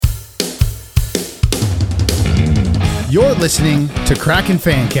You're listening to Kraken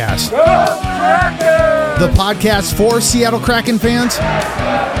Fancast, the podcast for Seattle Kraken fans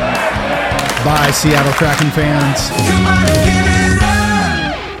by Seattle Kraken fans.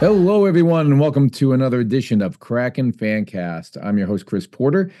 Hello, everyone, and welcome to another edition of Kraken Fancast. I'm your host, Chris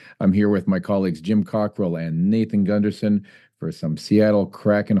Porter. I'm here with my colleagues Jim Cockrell and Nathan Gunderson for some Seattle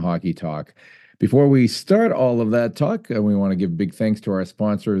Kraken hockey talk. Before we start all of that talk, we want to give big thanks to our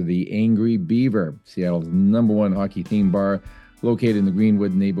sponsor, the Angry Beaver, Seattle's #1 hockey theme bar, located in the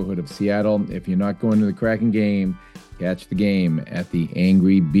Greenwood neighborhood of Seattle. If you're not going to the Kraken game, catch the game at the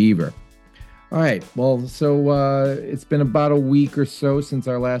Angry Beaver. All right, well, so it's been about a week or so since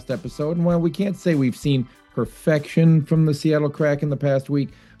our last episode, and while we can't say we've seen perfection from the Seattle Kraken the past week,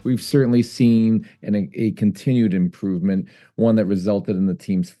 we've certainly seen a continued improvement, one that resulted in the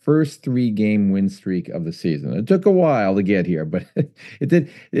team's first 3-game win streak of the season. It took a while to get here, but it did.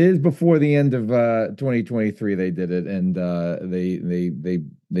 It is before the end of 2023 they did it, and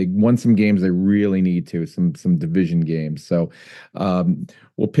they won some games they really need to, some division games. So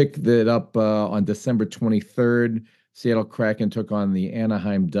we'll pick that up on December 23rd. Seattle Kraken took on the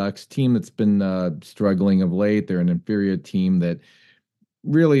Anaheim Ducks, team that's been struggling of late. They're an inferior team that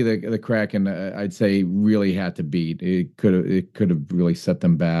really the Kraken, I'd say, really had to beat. It could have really set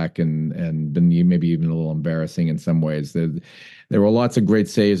them back and been maybe even a little embarrassing in some ways. There were lots of great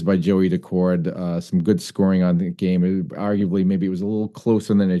saves by Joey Daccord, some good scoring on the game. Arguably, maybe it was a little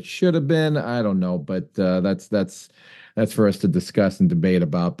closer than it should have been. I don't know, but that's for us to discuss and debate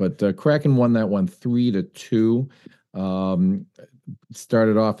about. But Kraken won that one 3-2.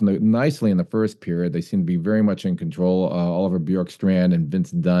 Started off nicely in the first period. They seemed to be very much in control. Oliver Bjorkstrand and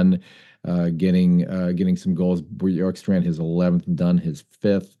Vince Dunn getting some goals. Bjorkstrand his 11th, Dunn his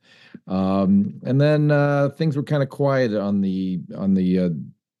 5th, and then things were kind of quiet on the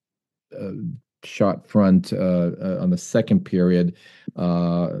shot front on the second period.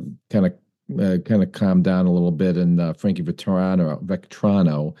 Kind of calmed down a little bit, and Frankie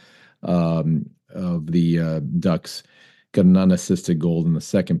Vectrano of the Ducks got an unassisted goal in the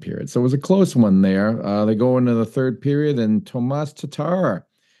second period. So it was a close one there. They go into the third period, and Tomas Tatar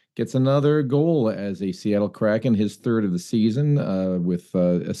gets another goal as a Seattle Kraken, his third of the season, with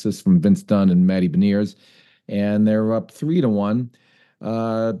assists from Vince Dunn and Matty Beniers. And they're up 3-1.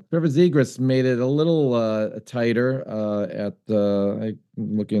 Trevor Zegras made it a little tighter I'm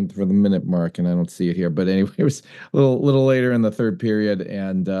looking for the minute mark, and I don't see it here. But anyway, it was a little later in the third period,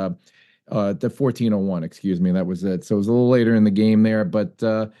 and the 14:01, excuse me, that was it. So it was a little later in the game there, but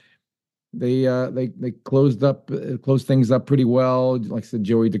they closed things up pretty well. Like I said,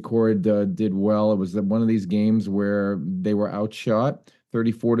 Joey Daccord did well. It was one of these games where they were outshot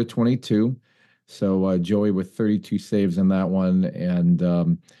 34-22. So Joey with 32 saves in that one, and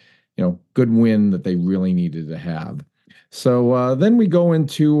good win that they really needed to have. So then we go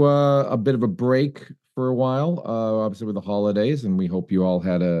into a bit of a break for a while, obviously with the holidays, and we hope you all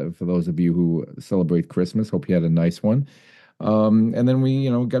had for those of you who celebrate Christmas, hope you had a nice one. And then we,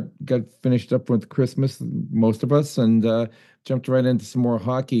 got finished up with Christmas, most of us, and jumped right into some more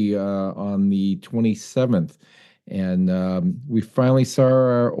hockey on the 27th. And we finally saw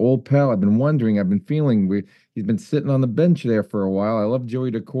our old pal. I've been feeling he's been sitting on the bench there for a while. I love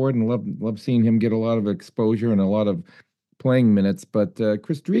Joey Daccord and love seeing him get a lot of exposure and a lot of playing minutes. But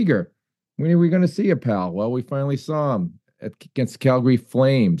Chris Driedger, when are we going to see you, pal? Well, we finally saw him against Calgary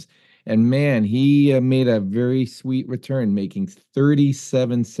Flames. And, man, he made a very sweet return, making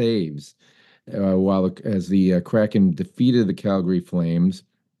 37 saves as the Kraken defeated the Calgary Flames,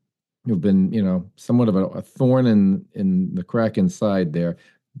 who've been, somewhat of a thorn in the Kraken side there.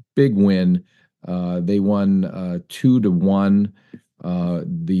 Big win. They won 2-1.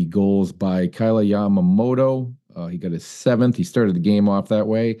 The goals by Kailer Yamamoto. He got his 7th. He started the game off that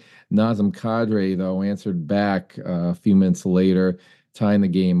way. Nazem Kadri, though, answered back a few minutes later, tying the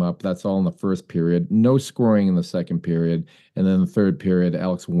game up. That's all in the first period. No scoring in the second period. And then the third period,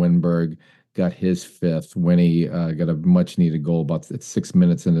 Alex Winberg got his 5th when he got a much-needed goal about 6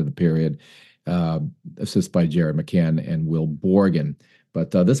 minutes into the period. Assist by Jared McCann and Will Borgen.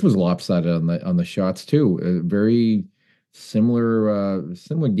 But this was lopsided on the shots, too. Very similar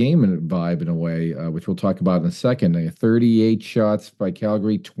game and vibe in a way, which we'll talk about in a second. 38 shots by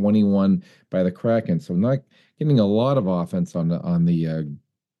Calgary, 21 by the Kraken. So not getting a lot of offense on the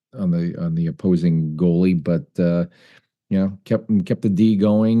opposing goalie, but kept the D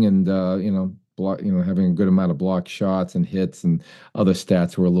going, and having a good amount of blocked shots and hits, and other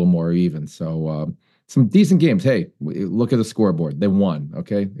stats were a little more even. So some decent games. Hey, look at the scoreboard. They won.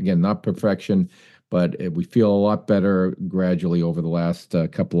 Okay, again, not perfection, but we feel a lot better gradually over the last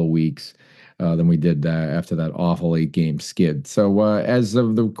couple of weeks. than we did after that awful 8-game skid. So as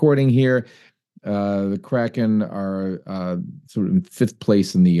of the recording here, the Kraken are sort of in 5th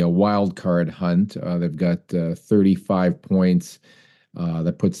place in the wild card hunt. They've got 35 points.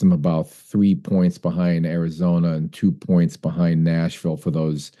 That puts them about 3 points behind Arizona and 2 points behind Nashville for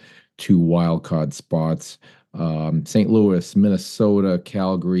those 2 wild card spots. St. Louis, Minnesota,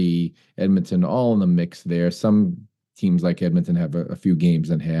 Calgary, Edmonton, all in the mix there. Some teams like Edmonton have a few games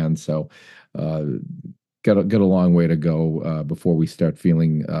in hand, so got a long way to go before we start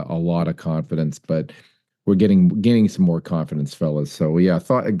feeling a lot of confidence. But we're gaining some more confidence, fellas. So yeah,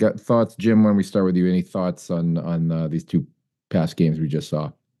 thoughts, Jim. When we start with you, any thoughts on these 2 past games we just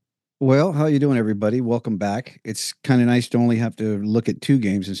saw? Well, how you doing, everybody? Welcome back. It's kind of nice to only have to look at 2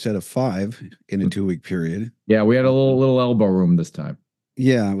 games instead of 5 in a 2-week period. Yeah, we had a little elbow room this time.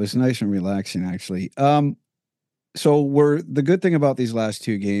 Yeah, it was nice and relaxing, actually. So the good thing about these last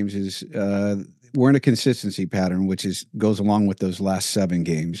 2 games is we're in a consistency pattern, which goes along with those last 7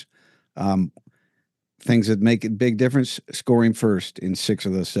 games. Things that make a big difference: scoring first in 6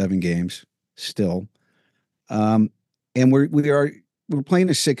 of those 7 games still. And we're playing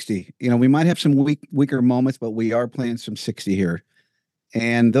a 60. We might have some weaker moments, but we are playing some 60 here.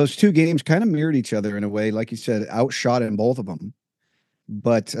 And those 2 games kind of mirrored each other in a way, like you said, outshot in both of them.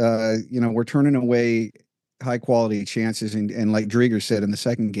 But we're turning away high quality chances, and like Drieger said in the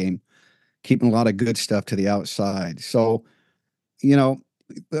second game, keeping a lot of good stuff to the outside. So,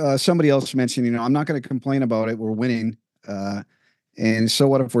 somebody else mentioned, I'm not going to complain about it. We're winning. And so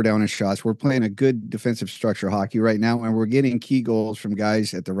what if we're down in shots? We're playing a good defensive structure hockey right now, and we're getting key goals from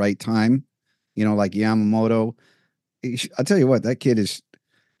guys at the right time, like Yamamoto. I'll tell you what, that kid is,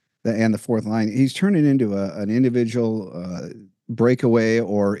 and the fourth line, he's turning into an individual breakaway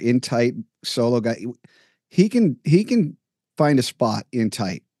or in tight solo guy. He can find a spot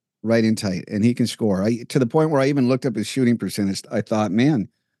right in tight, and he can score. To the point where I even looked up his shooting percentage. I thought, man,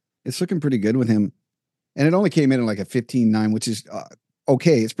 it's looking pretty good with him. And it only came in at like a 15-9, which is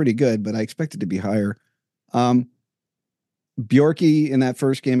okay. It's pretty good, but I expected to be higher. Bjorky in that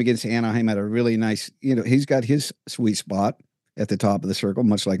first game against Anaheim had a really nice, he's got his sweet spot at the top of the circle,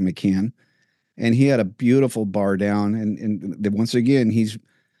 much like McCann. And he had a beautiful bar down. And once again, he's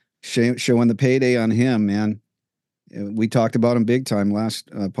showing the payday on him, man. We talked about him big time last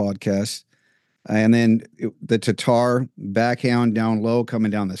podcast. And then the Tatar backhand down low,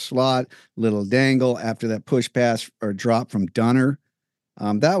 coming down the slot, little dangle after that push pass or drop from Dunner.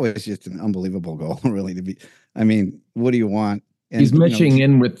 That was just an unbelievable goal, really. What do you want? And, he's meshing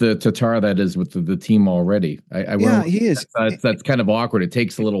in with the Tatar that is with the team already. He is. That's kind of awkward. It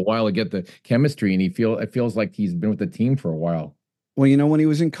takes a little while to get the chemistry, and it feels like he's been with the team for a while. Well, when he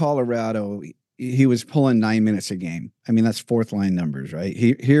was in Colorado, he was pulling 9 minutes a game. That's fourth line numbers, right?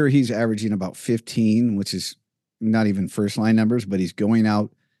 Here he's averaging about 15, which is not even first line numbers, but he's going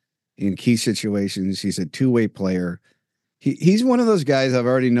out in key situations. He's a 2-way player. He's one of those guys I've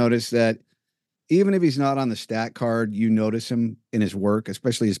already noticed that even if he's not on the stat card, you notice him in his work,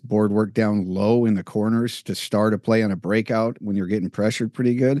 especially his board work down low in the corners to start a play on a breakout when you're getting pressured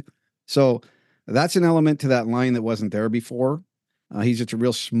pretty good. So that's an element to that line that wasn't there before. He's just a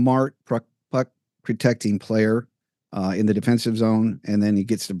real smart puck protecting player in the defensive zone, and then he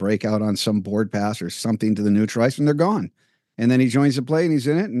gets to break out on some board pass or something to the neutral ice, and they're gone. And then he joins the play, and he's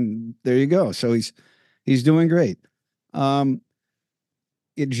in it, and there you go. So he's doing great.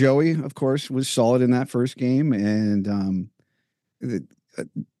 Joey, of course, was solid in that first game, and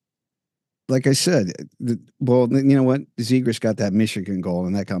like I said, you know what? Zegras got that Michigan goal,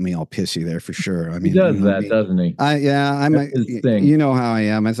 and that got me all pissy there for sure. He does that, doesn't he? You know how I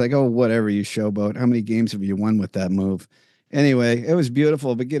am. It's like, oh, whatever, you showboat. How many games have you won with that move? Anyway, it was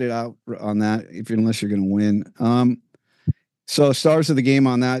beautiful, but get it out on that unless you're going to win. So stars of the game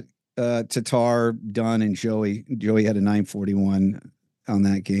on that, Tatar, Dunn, and Joey. Joey had a 941 on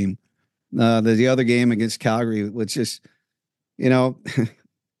that game. The other game against Calgary, which is,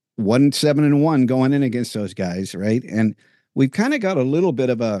 1-7-1 going in against those guys, right? And we've kind of got a little bit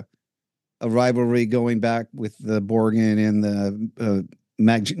of a rivalry going back with the Borgen and the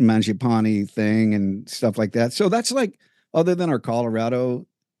Mangiapane thing and stuff like that. So that's like, other than our Colorado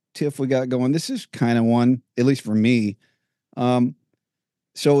tiff we got going, this is kind of one, at least for me. So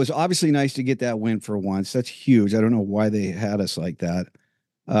it was obviously nice to get that win for once. That's huge. I don't know why they had us like that.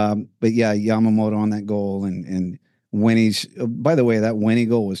 But yeah, Yamamoto on that goal, and Winnie's, by the way, that Winnie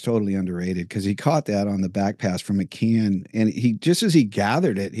goal was totally underrated because he caught that on the back pass from McCann, and he, just as he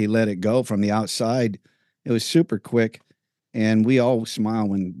gathered it, he let it go from the outside. It was super quick, and we all smile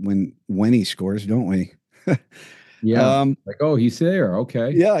when Winnie scores, don't we? Yeah. Like, oh, he's there.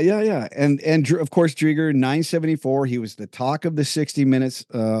 Okay. Yeah. And of course, Drieger 974. He was the talk of the 60 Minutes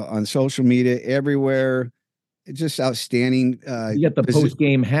on social media everywhere. Just outstanding. You got the post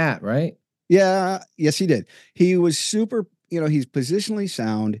game hat, right? Yeah. Yes, he did. He was super. He's positionally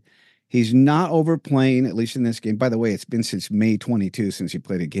sound. He's not overplaying, at least in this game. By the way, it's been since May 22 since he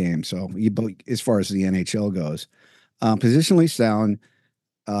played a game. So, as far as the NHL goes, positionally sound.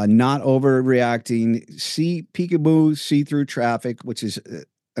 Not overreacting, see peekaboo, see through traffic, which is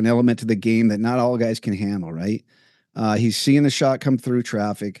an element to the game that not all guys can handle, right? He's seeing the shot come through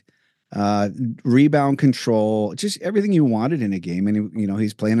traffic, rebound control, just everything you wanted in a game. And,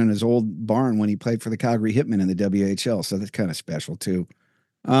 he's playing in his old barn when he played for the Calgary Hitmen in the WHL. So that's kind of special too.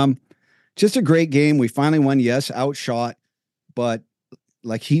 Just a great game. We finally won. Yes, outshot, but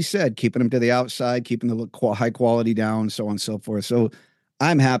like he said, keeping him to the outside, keeping the high quality down, so on and so forth. So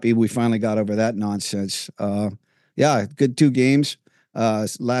I'm happy we finally got over that nonsense. Yeah, good 2 games.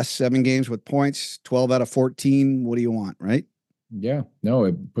 Last 7 games with points, 12 out of 14. What do you want, right? Yeah, no,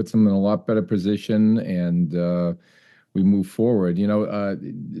 it puts them in a lot better position, and we move forward.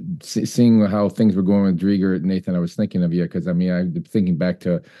 Seeing how things were going with Drieger, Nathan, I was thinking of you because I've been thinking back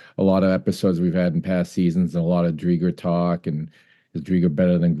to a lot of episodes we've had in past seasons and a lot of Drieger talk and is Drieger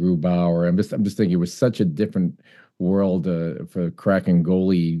better than Grubauer? I'm just thinking it was such a different world for Kraken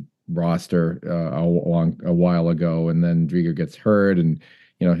goalie roster a while ago, and then Drieger gets hurt, and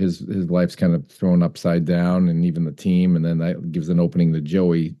his life's kind of thrown upside down, and even the team, and then that gives an opening to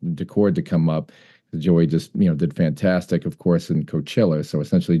Joey Daccord to come up. Joey just did fantastic, of course, in Coachella. So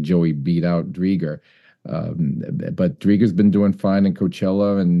essentially, Joey beat out Drieger, but Drieger's been doing fine in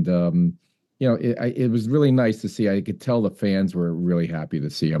Coachella, and it was really nice to see. I could tell the fans were really happy to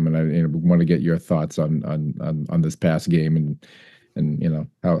see him, and I want to get your thoughts on this past game and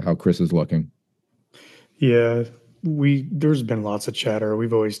how Chris is looking. Yeah, there's been lots of chatter.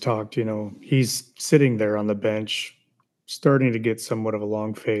 We've always talked. He's sitting there on the bench, starting to get somewhat of a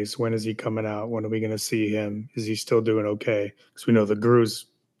long face. When is he coming out? When are we going to see him? Is he still doing okay? Because we know the Gru's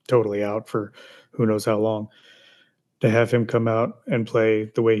totally out for who knows how long. To have him come out and play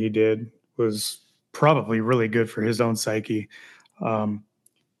the way he did was probably really good for his own psyche.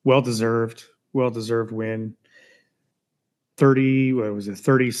 Well-deserved win.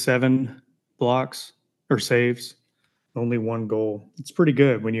 37 blocks or saves, only 1 goal. It's pretty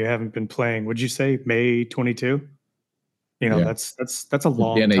good when you haven't been playing. Would you say May 22? That's a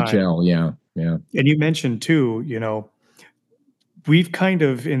long the NHL, time. Yeah. And you mentioned too, we've kind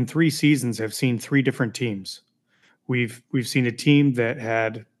of in 3 seasons have seen 3 different teams. We've seen a team that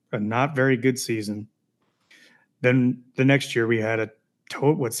had a not very good season. Then the next year we had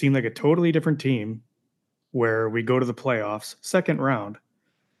what seemed like a totally different team where we go to the playoffs, second round.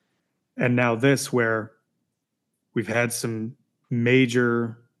 And now this where we've had some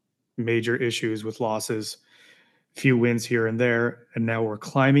major issues with losses, few wins here and there, and now we're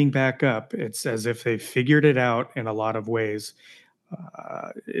climbing back up. It's as if they figured it out in a lot of ways.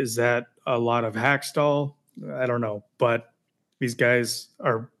 Is that a lot of Hackstall? I don't know, but these guys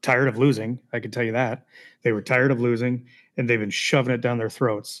are tired of losing. I can tell you that. They were tired of losing, and they've been shoving it down their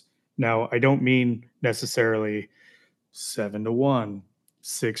throats. Now, I don't mean necessarily 7-1,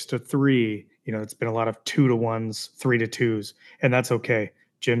 6-3. It's been a lot of 2-1s, 3-2s, and that's okay.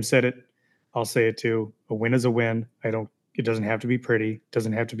 Jim said it. I'll say it too. A win is a win. It doesn't have to be pretty. It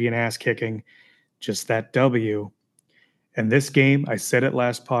doesn't have to be an ass kicking. Just that W. And this game, I said it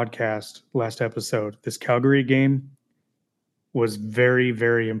last episode, this Calgary game was very,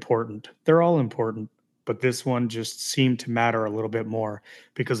 very important. They're all important, but this one just seemed to matter a little bit more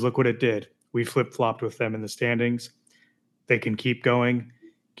because look what it did. We flip-flopped with them in the standings. They can keep going,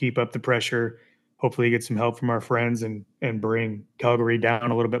 keep up the pressure, hopefully get some help from our friends and bring Calgary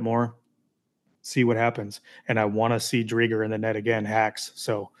down a little bit more. See what happens. And I want to see Drieger in the net again, Hacks.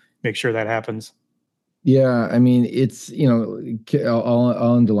 So make sure that happens. Yeah, it's I'll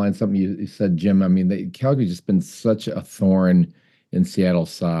underline something you said, Jim. Calgary's just been such a thorn in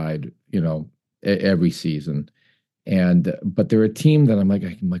Seattle's side, every season, but they're a team that I'm like,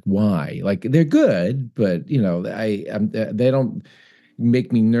 why? Like they're good, but they don't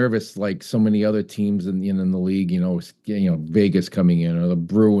make me nervous like so many other teams in the league. Vegas coming in, or the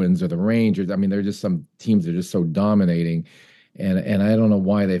Bruins, or the Rangers. They're just some teams that are just so dominating. And I don't know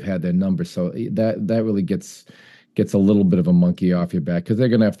why they've had their number. So that really gets a little bit of a monkey off your back because they're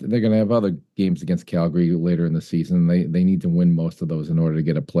gonna have other games against Calgary later in the season. They need to win most of those in order to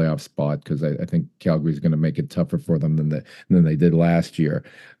get a playoff spot because I think Calgary's going to make it tougher for them than they did last year.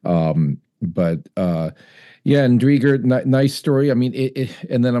 But yeah, and Drieger, nice story. I mean,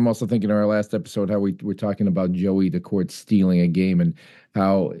 and then I'm also thinking our last episode how we were talking about Joey Daccord stealing a game and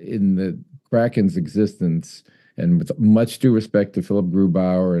how in the Kraken's existence, and with much due respect to Philip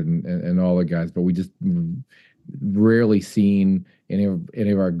Grubauer and all the guys, but we just rarely seen any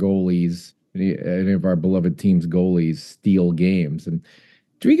of our goalies, any of our beloved teams' goalies steal games. And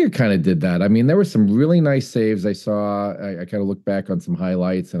Drieger kind of did that. I mean, there were some really nice saves I saw. I kind of looked back on some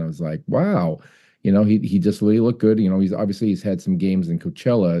highlights and I was like, wow, he just really looked good. He's had some games in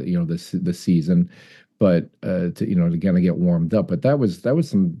Coachella, this season, but to kind of get warmed up. But that was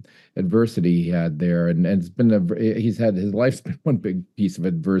some adversity he had there, and it's been his life's been one big piece of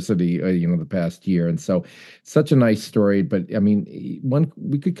adversity, the past year, and so such a nice story. But I mean,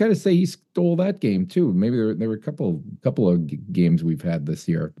 we could kind of say he stole that game too. Maybe there were a couple of games we've had this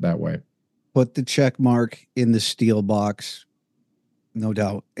year that way. Put the check mark in the steel box, no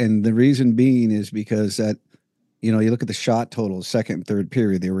doubt. And the reason being is because that, you look at the shot totals, second and third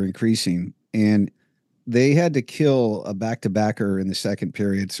period, they were increasing, and they had to kill a back-to-backer in the second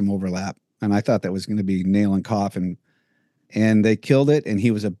period, some overlap. And I thought that was going to be nail and coffin. And they killed it, and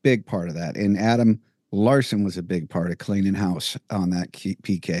he was a big part of that. And Adam Larson was a big part of cleaning house on that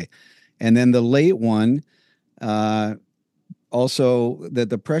PK. And then the late one, also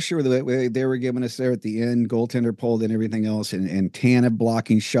the pressure that they were giving us there at the end, goaltender pulled and everything else, and Tana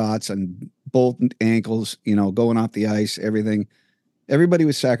blocking shots on both ankles, going off the ice, everything. Everybody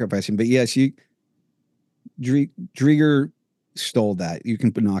was sacrificing. But yes, Drieger stole that. You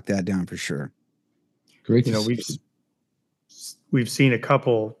can knock that down for sure. Great. We've seen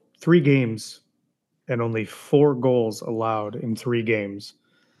 3 games and only 4 goals allowed in 3 games.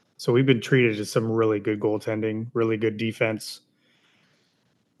 So we've been treated to some really good goaltending, really good defense.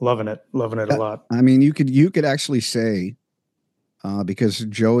 Loving it a lot. I mean, you could actually say, because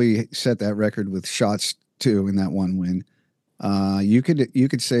Joey set that record with shots too in that one win. You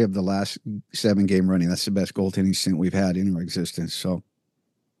could say of the last 7 game running, that's the best goaltending stint we've had in our existence. So,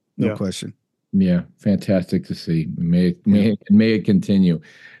 no question. Yeah, fantastic to see. May it continue.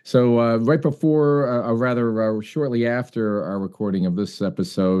 So, right before, shortly after our recording of this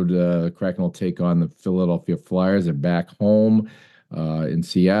episode, Kraken will take on the Philadelphia Flyers. They're back home in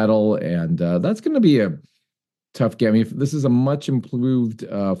Seattle, and that's going to be a tough game. I mean, this is a much improved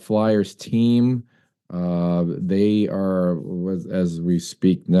Flyers team. They are, as we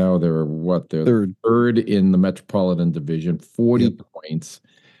speak now, they're third in the Metropolitan Division, 40 points.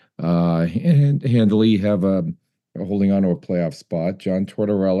 And handily have holding on to a playoff spot. John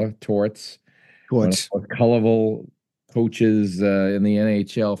Tortorella, Torts, one of the most colorful coaches in the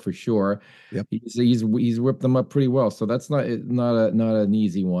NHL for sure. Yep. He's whipped them up pretty well. So that's not an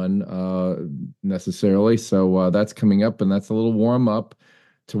easy one necessarily. So that's coming up, and that's a little warm up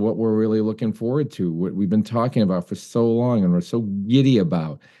to what we're really looking forward to, what we've been talking about for so long, and we're so giddy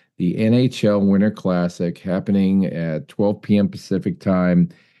about the NHL Winter Classic happening at 12 p.m. Pacific time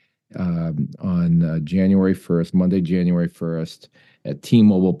on January 1st, Monday, January 1st, at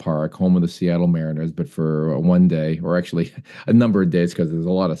T-Mobile Park, home of the Seattle Mariners, but for one day, or actually a number of days, because there's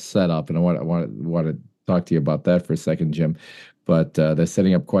a lot of setup, and I want to talk to you about that for a second, Jim. But they're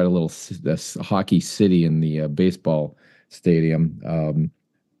setting up quite a little hockey city in the baseball stadium.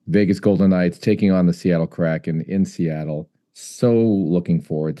 Vegas Golden Knights taking on the Seattle Kraken in Seattle. So looking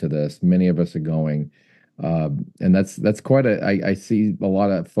forward to this. Many of us are going. And that's quite I see a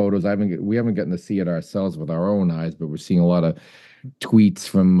lot of photos. We haven't gotten to see it ourselves with our own eyes, but we're seeing a lot of tweets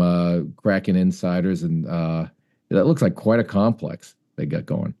from Kraken insiders, and that looks like quite a complex they got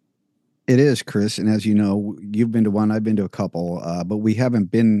going. It is, Chris, and as you know, you've been to one, I've been to a couple, but we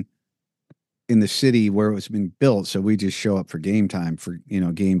haven't been in the city where it's been built, so we just show up for game time, for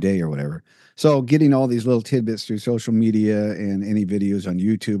game day or whatever. So getting all these little tidbits through social media and any videos on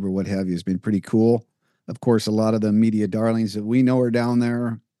YouTube or what have you has been pretty cool. Of course, a lot of the media darlings that we know are down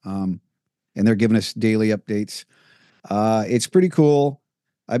there, and they're giving us daily updates. It's pretty cool.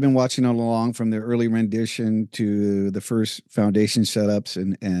 I've been watching it along from the early rendition to the first foundation setups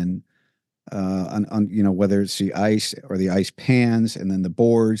and on whether it's the ice or the ice pans, and then the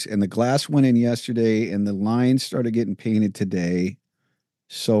boards, and the glass went in yesterday, and the lines started getting painted today.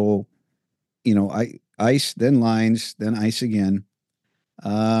 So, ice, then lines, then ice again.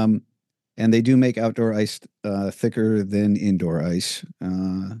 And they do make outdoor ice thicker than indoor ice.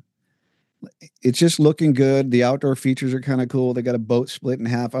 It's just looking good. The outdoor features are kind of cool. They got a boat split in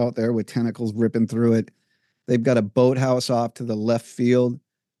half out there with tentacles ripping through it. They've got a boathouse off to the left field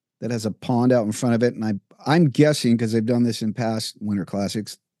that has a pond out in front of it. And I'm guessing, because they've done this in past Winter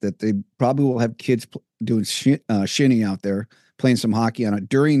Classics, that they probably will have kids doing shinny out there, playing some hockey on it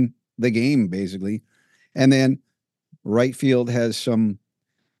during the game basically. And then right field has some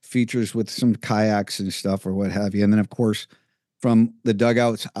features with some kayaks and stuff or what have you. And then of course from the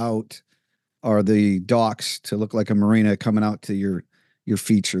dugouts out are the docks to look like a marina coming out to your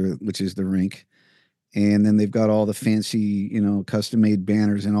feature, which is the rink. And then they've got all the fancy, custom made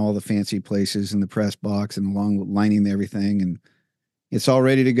banners in all the fancy places in the press box and along lining everything. And it's all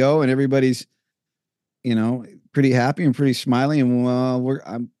ready to go. And everybody's, pretty happy and pretty smiling.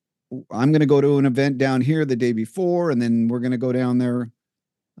 And I'm going to go to an event down here the day before. And then we're going to go down there,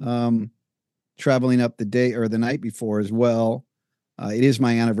 traveling up the day or the night before as well. It is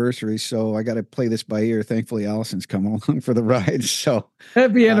my anniversary, so I got to play this by ear. Thankfully, Allison's come along for the ride. So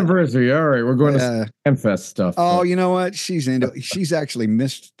happy anniversary! All right, we're going to FanFest stuff. Oh, you know what? She's actually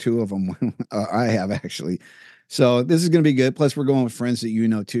missed 2 of them. I have actually. So this is going to be good. Plus, we're going with friends that you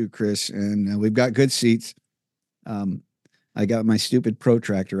know too, Chris, and we've got good seats. I got my stupid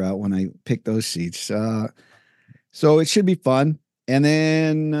protractor out when I picked those seats, so it should be fun. And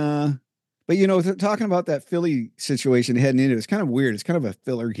then. But, talking about that Philly situation heading into it's kind of weird. It's kind of a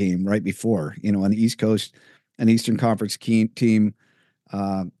filler game right before, on the East Coast, an Eastern Conference team.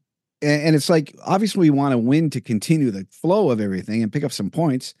 And it's like, obviously we want to win to continue the flow of everything and pick up some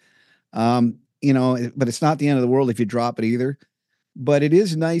points. But it's not the end of the world if you drop it either. But it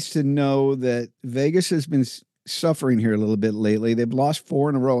is nice to know that Vegas has been suffering here a little bit lately. They've lost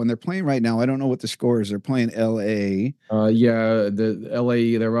 4 in a row and they're playing right now. I don't know what the score is. They're playing LA. The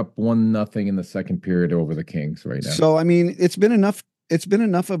LA, they're up 1-0 in the second period over the Kings right now. So, I mean, it's been enough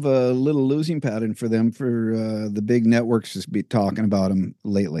of a little losing pattern for them for the big networks to be talking about them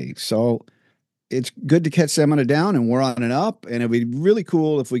lately. So it's good to catch them on a down and we're on an up. And it'd be really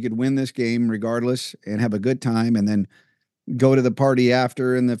cool if we could win this game regardless and have a good time and then go to the party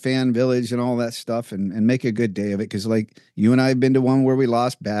after in the fan village and all that stuff and make a good day of it. Cause like you and I have been to one where we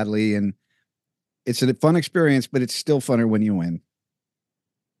lost badly and it's a fun experience, but it's still funner when you win.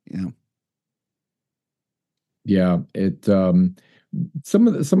 Yeah. It, some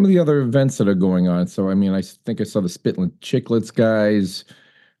of the other events that are going on. So, I mean, I think I saw the Spitlin Chicklets guys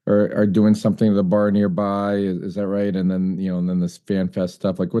are doing something at the bar nearby. Is that right? And then, and then this FanFest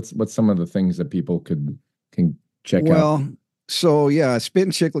stuff, like what's some of the things that people can check out? Well, so yeah, Spit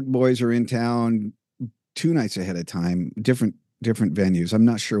and Chicklet boys are in town 2 nights ahead of time, different venues. I'm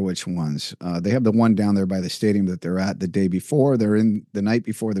not sure which ones. They have the one down there by the stadium that they're at the day before. They're in the night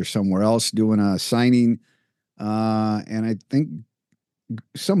before. They're somewhere else doing a signing. And I think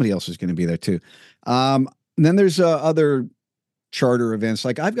somebody else is going to be there too. And then there's other charter events.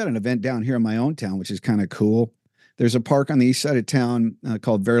 Like I've got an event down here in my own town, which is kind of cool. There's a park on the east side of town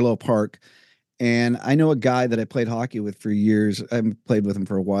called Verillo Park. And I know a guy that I played hockey with for years. I haven't played with him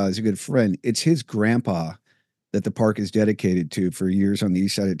for a while. He's a good friend. It's his grandpa that the park is dedicated to for years on the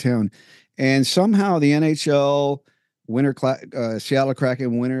east side of town. And somehow the NHL Seattle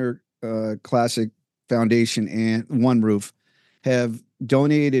Kraken Winter Classic Foundation and One Roof have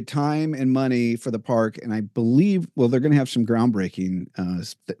donated time and money for the park. And I believe, they're going to have some groundbreaking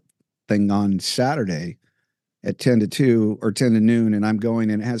thing on Saturday at 10 to 2 or 10 to noon. And I'm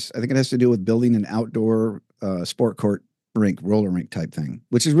going, and I think it has to do with building an outdoor sport court roller rink type thing,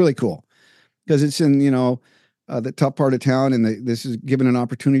 which is really cool because it's in, the top part of town. And this is given an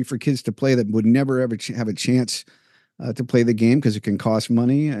opportunity for kids to play that would never ever have a chance to play the game because it can cost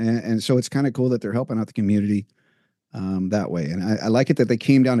money. And so it's kind of cool that they're helping out the community that way. And I like it that they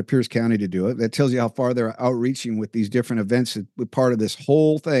came down to Pierce County to do it. That tells you how far they're outreaching with these different events with part of this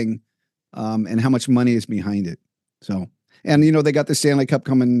whole thing. And how much money is behind it. So, and they got the Stanley Cup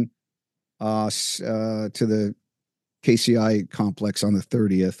coming to the KCI complex on the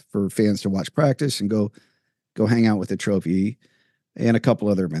 30th for fans to watch practice and go hang out with the trophy and a couple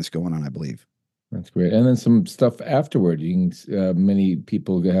other events going on, I believe. That's great. And then some stuff afterward. Many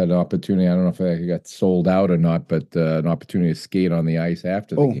people had an opportunity. I don't know if it got sold out or not, but an opportunity to skate on the ice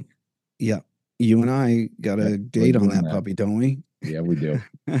after the game. Yeah. You and I got a date on that puppy, don't we? Yeah, we do.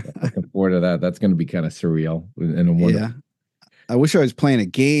 Looking forward to that. That's going to be kind of surreal. And I wish I was playing a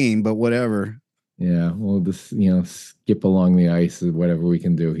game, but whatever. Yeah, we'll just skip along the ice, whatever we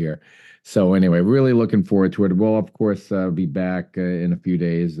can do here. So anyway, really looking forward to it. We'll of course be back in a few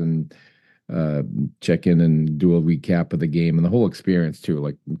days and check in and do a recap of the game and the whole experience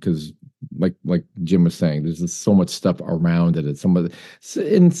too. Because Jim was saying, there's just so much stuff around it. It's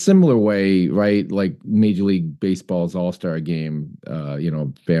in similar way, right? Like Major League Baseball's All-Star Game. I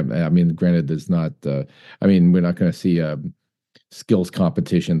mean, granted, there's not. we're not going to see a skills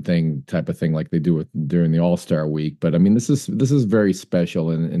competition type of thing like they do during the All-Star Week. But I mean, this is very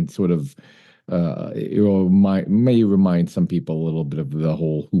special and sort of may remind some people a little bit of the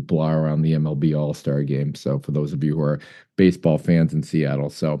whole hoopla around the MLB All-Star Game. So for those of you who are baseball fans in Seattle,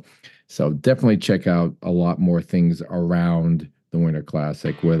 so definitely check out a lot more things around the Winter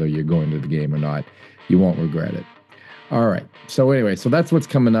Classic, whether you're going to the game or not. You won't regret it. All right. So anyway, so that's what's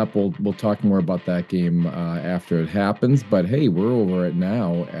coming up. We'll talk more about that game after it happens. But hey, we're over it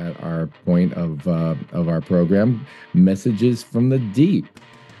now at our point of our program, Messages from the Deep.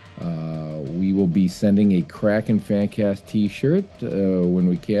 We will be sending a Kraken Fancast T-shirt when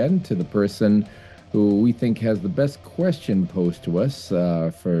we can to the person who we think has the best question posed to us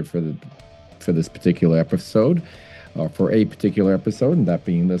for this particular episode. For a particular episode, and that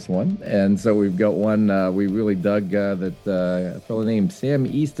being this one. And so we've got one we really dug that a fellow named Sam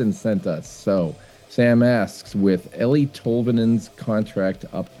Easton sent us. So Sam asks, with Eeli Tolvanen's contract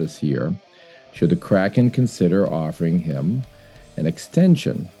up this year, should the Kraken consider offering him an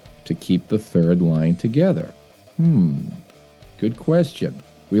extension to keep the third line together? Good question.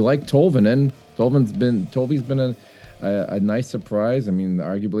 We like Tolvanen. Tolvy's been a nice surprise. I mean,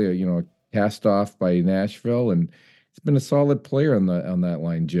 arguably, a cast off by Nashville, and he's been a solid player on that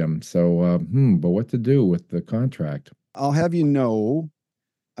line, Jim. So, but what to do with the contract? I'll have you know,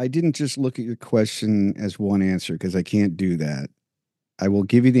 I didn't just look at your question as one answer because I can't do that. I will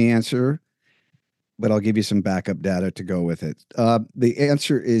give you the answer, but I'll give you some backup data to go with it. The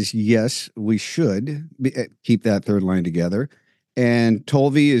answer is yes, we should keep that third line together. And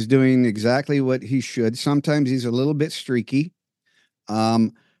Tolvy is doing exactly what he should. Sometimes he's a little bit streaky.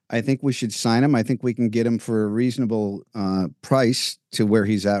 I think we should sign him. I think we can get him for a reasonable price to where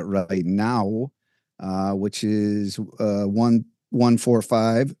he's at right now, which is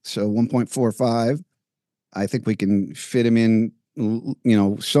 1.45. So 1.45. I think we can fit him in,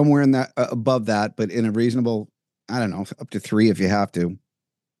 somewhere in that above that, but in a reasonable, I don't know, up to 3 if you have to.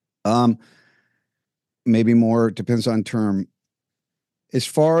 Maybe more. It depends on term. As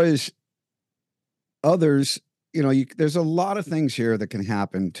far as others, there's a lot of things here that can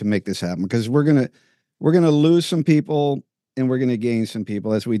happen to make this happen, because we're gonna lose some people and we're gonna gain some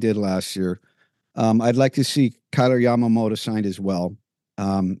people, as we did last year. I'd like to see Kyler Yamamoto signed as well.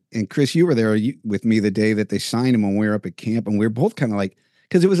 And Chris, you were there with me the day that they signed him when we were up at camp, and we were both kind of like,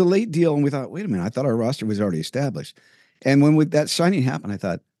 because it was a late deal, and we thought, wait a minute, I thought our roster was already established. And when that signing happened, I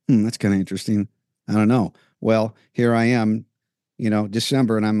thought, that's kind of interesting. I don't know. Well, here I am,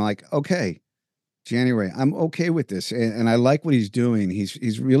 December, and I'm like, okay. January, I'm okay with this, and I like what he's doing.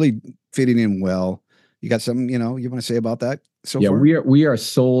 He's really fitting in well. You got something you want to say about that so far? Yeah, we are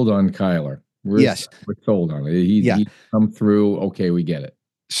sold on Kyler. We're sold on it. He's come through. Okay, we get it.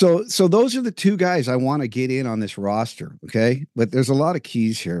 So those are the two guys I want to get in on this roster. Okay, but there's a lot of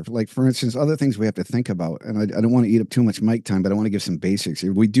keys here. Like, for instance, other things we have to think about, and I don't want to eat up too much mic time, but I want to give some basics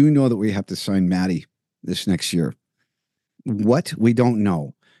here. We do know that we have to sign Matty this next year. What? We don't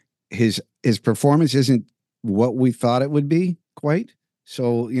know. His performance isn't what we thought it would be quite.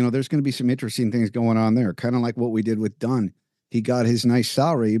 So, there's going to be some interesting things going on there. Kind of like what we did with Dunn. He got his nice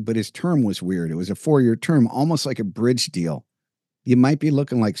salary, but his term was weird. It was a 4-year term, almost like a bridge deal. You might be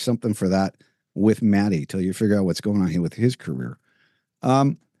looking like something for that with Matty till you figure out what's going on here with his career.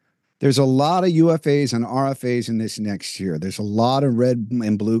 There's a lot of UFAs and RFAs in this next year. There's a lot of red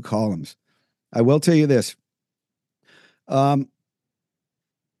and blue columns. I will tell you this.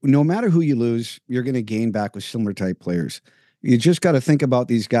 No matter who you lose, you're going to gain back with similar type players. You just got to think about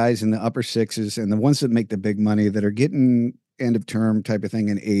these guys in the upper sixes and the ones that make the big money that are getting end of term type of thing,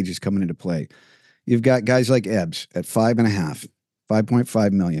 and age is coming into play. You've got guys like Ebbs at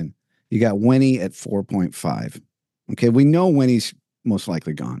 5.5 million. You got Winnie at 4.5. Okay. We know Winnie's most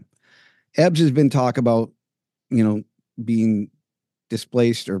likely gone. Ebbs has been talk about, being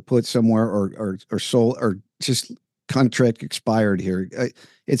displaced or put somewhere or sold or just contract expired here.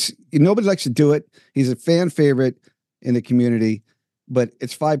 Nobody likes to do it. He's a fan favorite in the community, but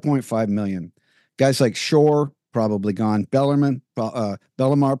it's 5.5 million. Guys like Shore probably gone. Bellemare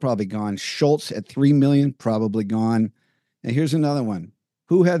probably gone. Schultz at 3 million probably gone. And here's another one.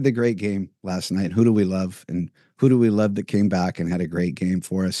 Who had the great game last night? Who do we love? And who do we love that came back and had a great game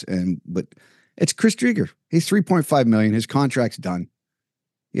for us? But it's Chris Driedger. He's 3.5 million. His contract's done.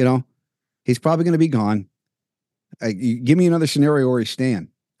 He's probably going to be gone. Give me another scenario where he's staying.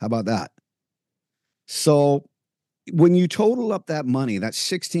 How about that? So when you total up that money, that's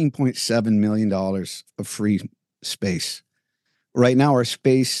 $16.7 million of free space. Right now, our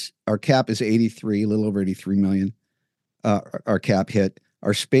cap is 83, a little over 83 million. Our cap hit.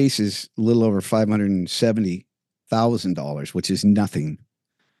 Our space is a little over $570,000, which is nothing.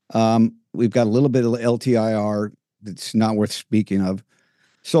 We've got a little bit of LTIR that's not worth speaking of.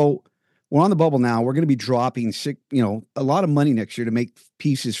 So we're on the bubble now. We're going to be dropping a lot of money next year to make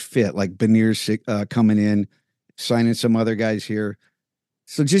pieces fit, like Beniers coming in, signing some other guys here.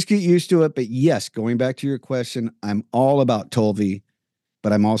 So just get used to it. But yes, going back to your question, I'm all about Tolve,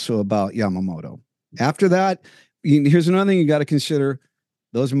 but I'm also about Yamamoto. After that, here's another thing you got to consider.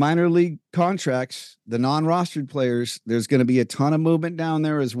 Those minor league contracts, the non-rostered players, there's going to be a ton of movement down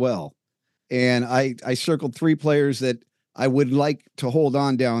there as well. And I circled 3 players that I would like to hold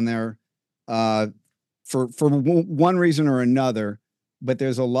on down there for one reason or another. But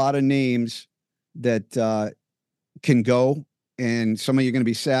there's a lot of names that can go. And some of you are going to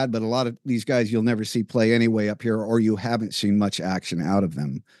be sad, but a lot of these guys you'll never see play anyway up here, or you haven't seen much action out of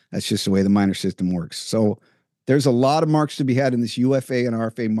them. That's just the way the minor system works. So there's a lot of marks to be had in this UFA and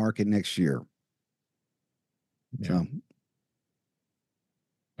RFA market next year. Yeah. So.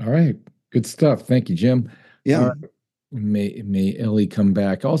 All right. Good stuff. Thank you, Jim. Yeah. May Ellie come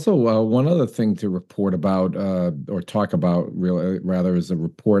back. Also, one other thing to report about, or talk about, rather, is a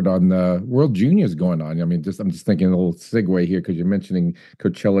report on the World Juniors going on. I mean, I'm just thinking a little segue here because you're mentioning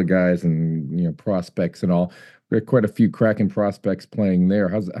Coachella guys and prospects and all. There are quite a few Kraken prospects playing there.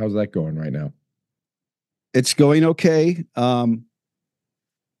 How's that going right now? It's going okay.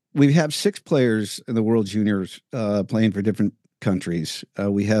 We have 6 players in the World Juniors playing for different countries.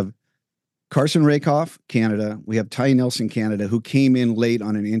 We have Carson Rakoff, Canada. We have Ty Nelson, Canada, who came in late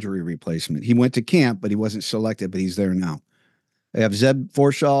on an injury replacement. He went to camp, but he wasn't selected, but he's there now. I have Zeb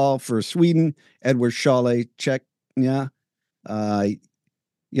Forshaw for Sweden, Edward Schale, Czechia,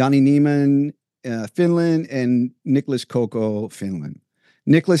 Yanni Niemann, Finland, and Nicholas Koko, Finland.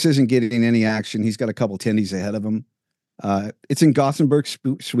 Nicholas isn't getting any action. He's got a couple tendies ahead of him. It's in Gothenburg,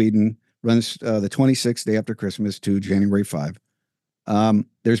 Sweden, runs the 26th, day after Christmas, to January 5.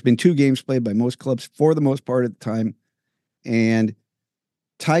 There's been 2 games played by most clubs for the most part at the time. And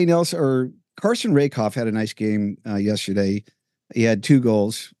Carson Rakoff had a nice game yesterday. He had 2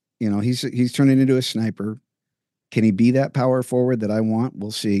 goals. He's turning into a sniper. Can he be that power forward that I want?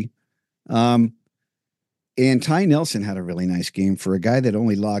 We'll see. And Ty Nelson had a really nice game for a guy that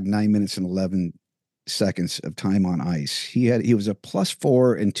only logged 9 minutes and 11 seconds of time on ice. He was a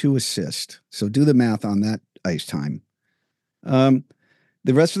 +4 and 2 assists. So do the math on that ice time.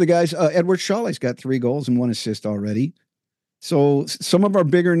 The rest of the guys, Edward Schale's got 3 goals and 1 assist already. So some of our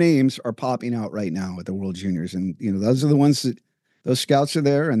bigger names are popping out right now at the World Juniors. And, those are the ones that those scouts are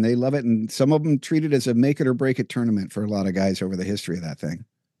there and they love it. And some of them treat it as a make it or break it tournament for a lot of guys over the history of that thing.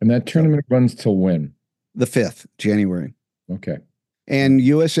 And that tournament runs till when? The 5th, January. Okay. And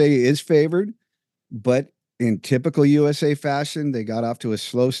USA is favored, but in typical USA fashion, they got off to a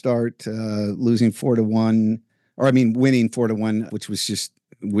slow start, winning 4-1, which was just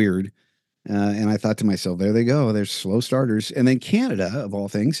weird. And I thought to myself, there they go. They're slow starters. And then Canada, of all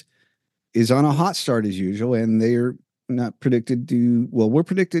things, is on a hot start as usual. And they're not predicted to, we're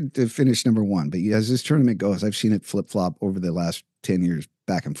predicted to finish number 1. But as this tournament goes, I've seen it flip-flop over the last 10 years,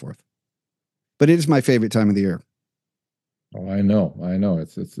 back and forth. But it is my favorite time of the year. Oh, I know.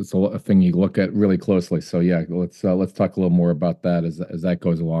 It's a thing you look at really closely. So yeah, let's talk a little more about that as that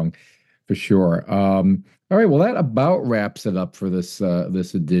goes along, for sure. All right, well, that about wraps it up for this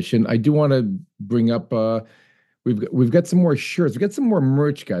edition. I do want to bring up we've got some more shirts. We've got some more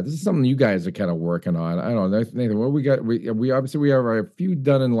merch, guys. This is something you guys are kind of working on. I don't know, Nathan. What we got? We obviously have a few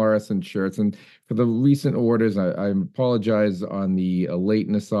Dunn & Larson shirts, and for the recent orders, I apologize on the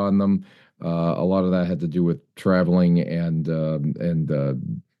lateness on them. A lot of that had to do with traveling and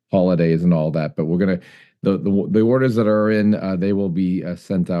holidays and all that. But we're gonna the orders that are in, they will be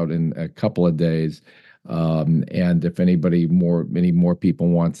sent out in a couple of days. And if many more people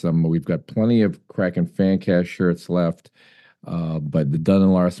want some, we've got plenty of Kraken Fancast shirts left. But the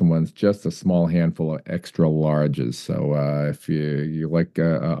Dunn & Larson one's just a small handful of extra larges. So if you like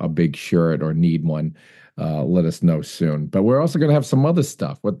a big shirt or need one, let us know soon. But we're also going to have some other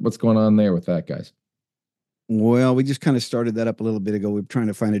stuff. What's going on there with that, guys? Well, we just kind of started that up a little bit ago. We're trying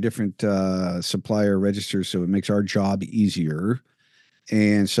to find a different supplier register so it makes our job easier.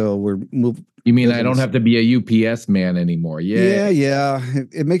 And so we're moving. You mean I don't have to be a UPS man anymore? Yeah.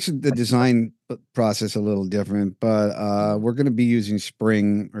 It makes the design process a little different, but we're going to be using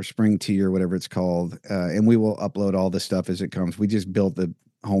Spring Tea or whatever it's called, and we will upload all the stuff as it comes. We just built the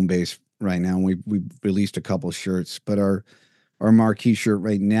home base right now. We released a couple shirts, but our marquee shirt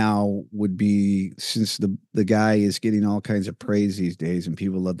right now would be, since the guy is getting all kinds of praise these days and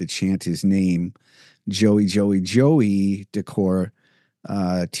people love to chant his name, Joey Decor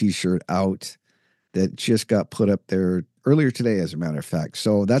t-shirt out that just got put up there earlier today, as a matter of fact.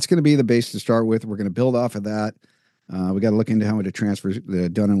 So that's going to be the base to start with. We're going to build off of that. We got to look into how to transfer the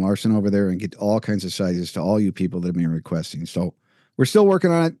Dunn and Larson over there and get all kinds of sizes to all you people that have been requesting. So we're still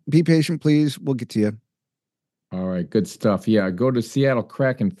working on it. Be patient, please. We'll get to you. All right, good stuff. Yeah, go to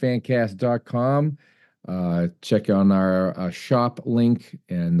SeattleKrakenFancast.com. Check on our shop link,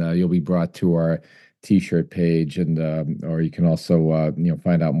 and you'll be brought to our T-shirt page, and or you can also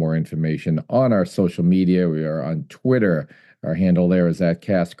find out more information on our social media. We are on Twitter. Our handle there is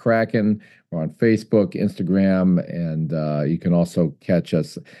 @CastKraken. We're on Facebook, Instagram, and you can also catch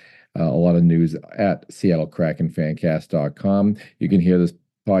us a lot of news at SeattleKrakenFancast.com. You can hear this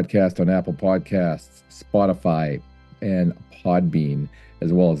podcast on Apple Podcasts, Spotify, and Podbean,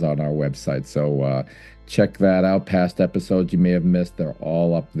 as well as on our website. So check that out. Past episodes you may have missed, they're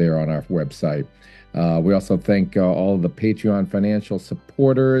all up there on our website. We also thank all of the Patreon financial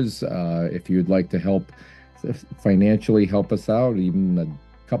supporters. If you'd like to financially help us out, even a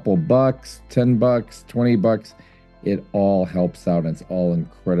couple bucks, $10, $20, it all helps out, and it's all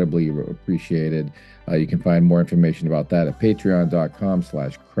incredibly appreciated. You can find more information about that at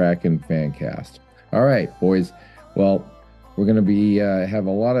patreon.com/KrakenFancast. All right, boys. Well, we're going to be have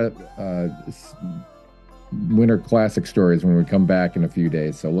a lot of Winter Classic stories when we come back in a few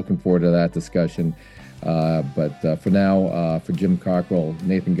days. So looking forward to that discussion. But for now, for Jim Cockrell,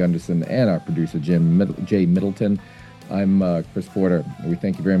 Nathan Gunderson, and our producer, Jay Middleton, I'm Chris Porter. We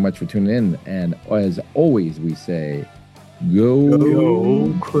thank you very much for tuning in. And as always, we say,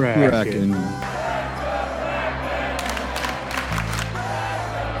 go Kraken.